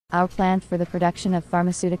Our plant for the production of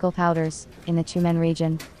pharmaceutical powders, in the Tyumen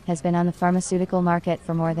region, has been on the pharmaceutical market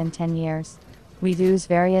for more than 10 years. We use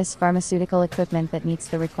various pharmaceutical equipment that meets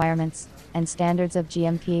the requirements and standards of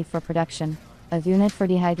GMP for production, a unit for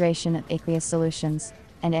dehydration of aqueous solutions,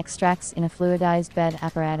 and extracts in a fluidized bed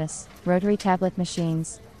apparatus, rotary tablet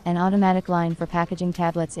machines, an automatic line for packaging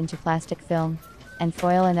tablets into plastic film, and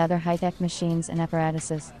foil and other high-tech machines and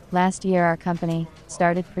apparatuses. Last year our company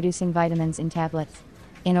started producing vitamins in tablets.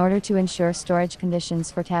 In order to ensure storage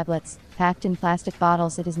conditions for tablets, packed in plastic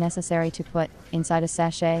bottles, it is necessary to put inside a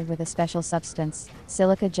sachet with a special substance,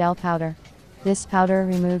 silica gel powder. This powder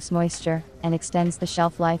removes moisture and extends the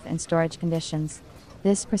shelf life and storage conditions.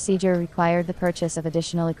 This procedure required the purchase of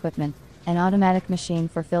additional equipment, an automatic machine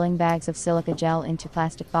for filling bags of silica gel into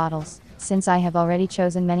plastic bottles. Since I have already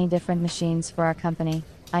chosen many different machines for our company,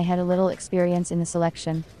 I had a little experience in the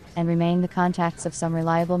selection, and remained the contacts of some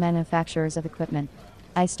reliable manufacturers of equipment.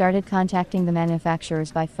 I started contacting the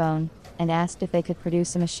manufacturers by phone, and asked if they could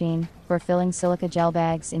produce a machine for filling silica gel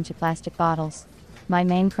bags into plastic bottles. My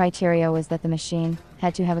main criteria was that the machine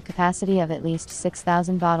had to have a capacity of at least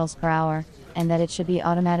 6,000 bottles per hour, and that it should be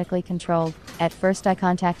automatically controlled. At first I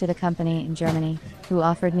contacted a company in Germany, who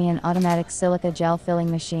offered me an automatic silica gel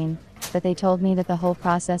filling machine, but they told me that the whole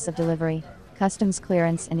process of delivery, customs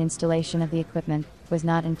clearance and installation of the equipment, was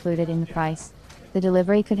not included in the price. The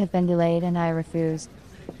delivery could have been delayed and I refused.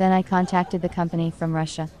 Then I contacted the company from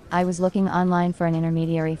Russia. I was looking online for an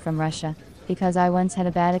intermediary from Russia, because I once had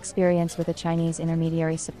a bad experience with a Chinese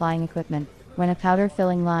intermediary supplying equipment, when a powder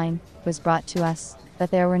filling line was brought to us,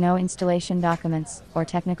 but there were no installation documents or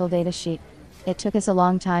technical data sheet. It took us a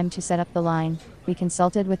long time to set up the line. We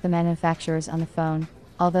consulted with the manufacturers on the phone,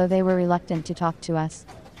 although they were reluctant to talk to us.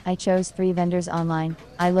 I chose 3 vendors online.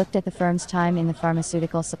 I looked at the firm's time in the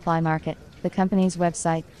pharmaceutical supply market, the company's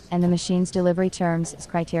website, and the machine's delivery terms as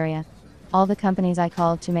criteria. All the companies I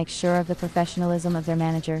called to make sure of the professionalism of their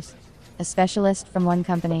managers. A specialist from one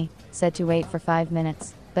company said to wait for 5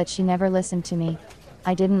 minutes, but she never listened to me.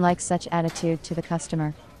 I didn't like such attitude to the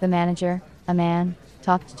customer. The manager, a man,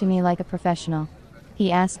 talked to me like a professional.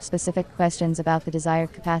 He asked specific questions about the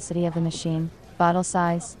desired capacity of the machine, bottle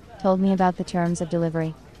size, told me about the terms of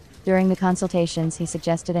delivery. During the consultations he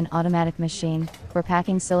suggested an automatic machine for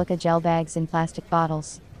packing silica gel bags in plastic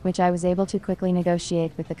bottles, which I was able to quickly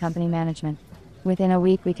negotiate with the company management. Within a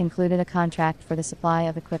week we concluded a contract for the supply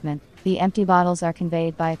of equipment. The empty bottles are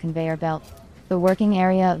conveyed by a conveyor belt. The working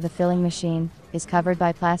area of the filling machine is covered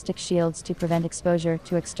by plastic shields to prevent exposure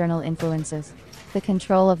to external influences. The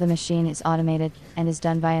control of the machine is automated and is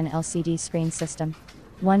done by an LCD screen system.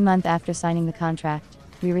 1 month after signing the contract,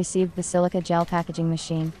 we received the silica gel packaging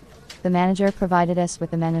machine. The manager provided us with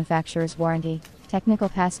the manufacturer's warranty, technical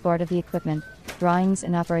passport of the equipment, drawings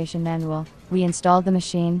and operation manual. We installed the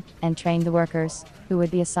machine and trained the workers, who would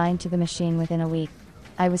be assigned to the machine within a week.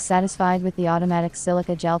 I was satisfied with the automatic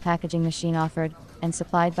silica gel packaging machine offered and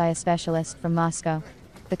supplied by a specialist from Moscow.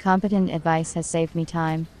 The competent advice has saved me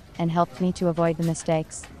time and helped me to avoid the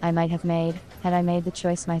mistakes I might have made had I made the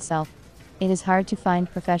choice myself. It is hard to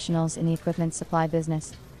find professionals in the equipment supply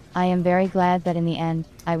business. I am very glad that in the end,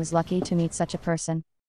 I was lucky to meet such a person.